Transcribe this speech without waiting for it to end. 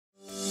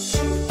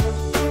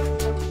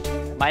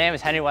My name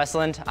is Henry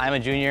Westland. I'm a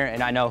junior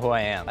and I know who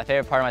I am. My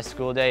favorite part of my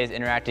school day is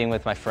interacting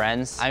with my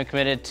friends. I'm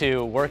committed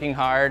to working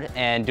hard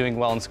and doing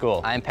well in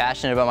school. I'm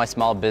passionate about my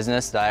small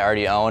business that I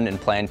already own and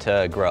plan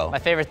to grow. My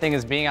favorite thing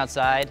is being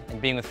outside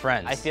and being with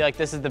friends. I feel like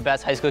this is the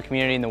best high school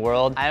community in the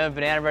world. I'm a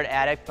banana bread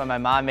addict, but my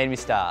mom made me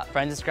stop.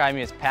 Friends describe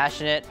me as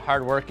passionate,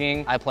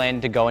 hardworking. I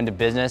plan to go into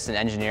business and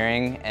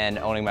engineering and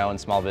owning my own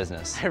small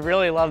business. I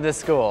really love this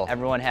school.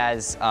 Everyone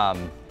has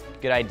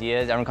good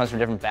ideas. Everyone comes from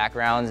different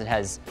backgrounds and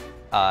has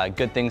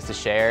good things to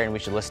share, and we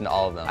should listen to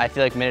all of them. I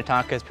feel like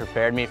Minnetonka has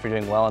prepared me for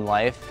doing well in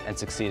life and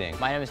succeeding.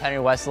 My name is Henry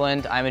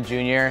Westland. I'm a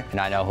junior, and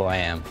I know who I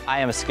am. I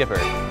am a skipper.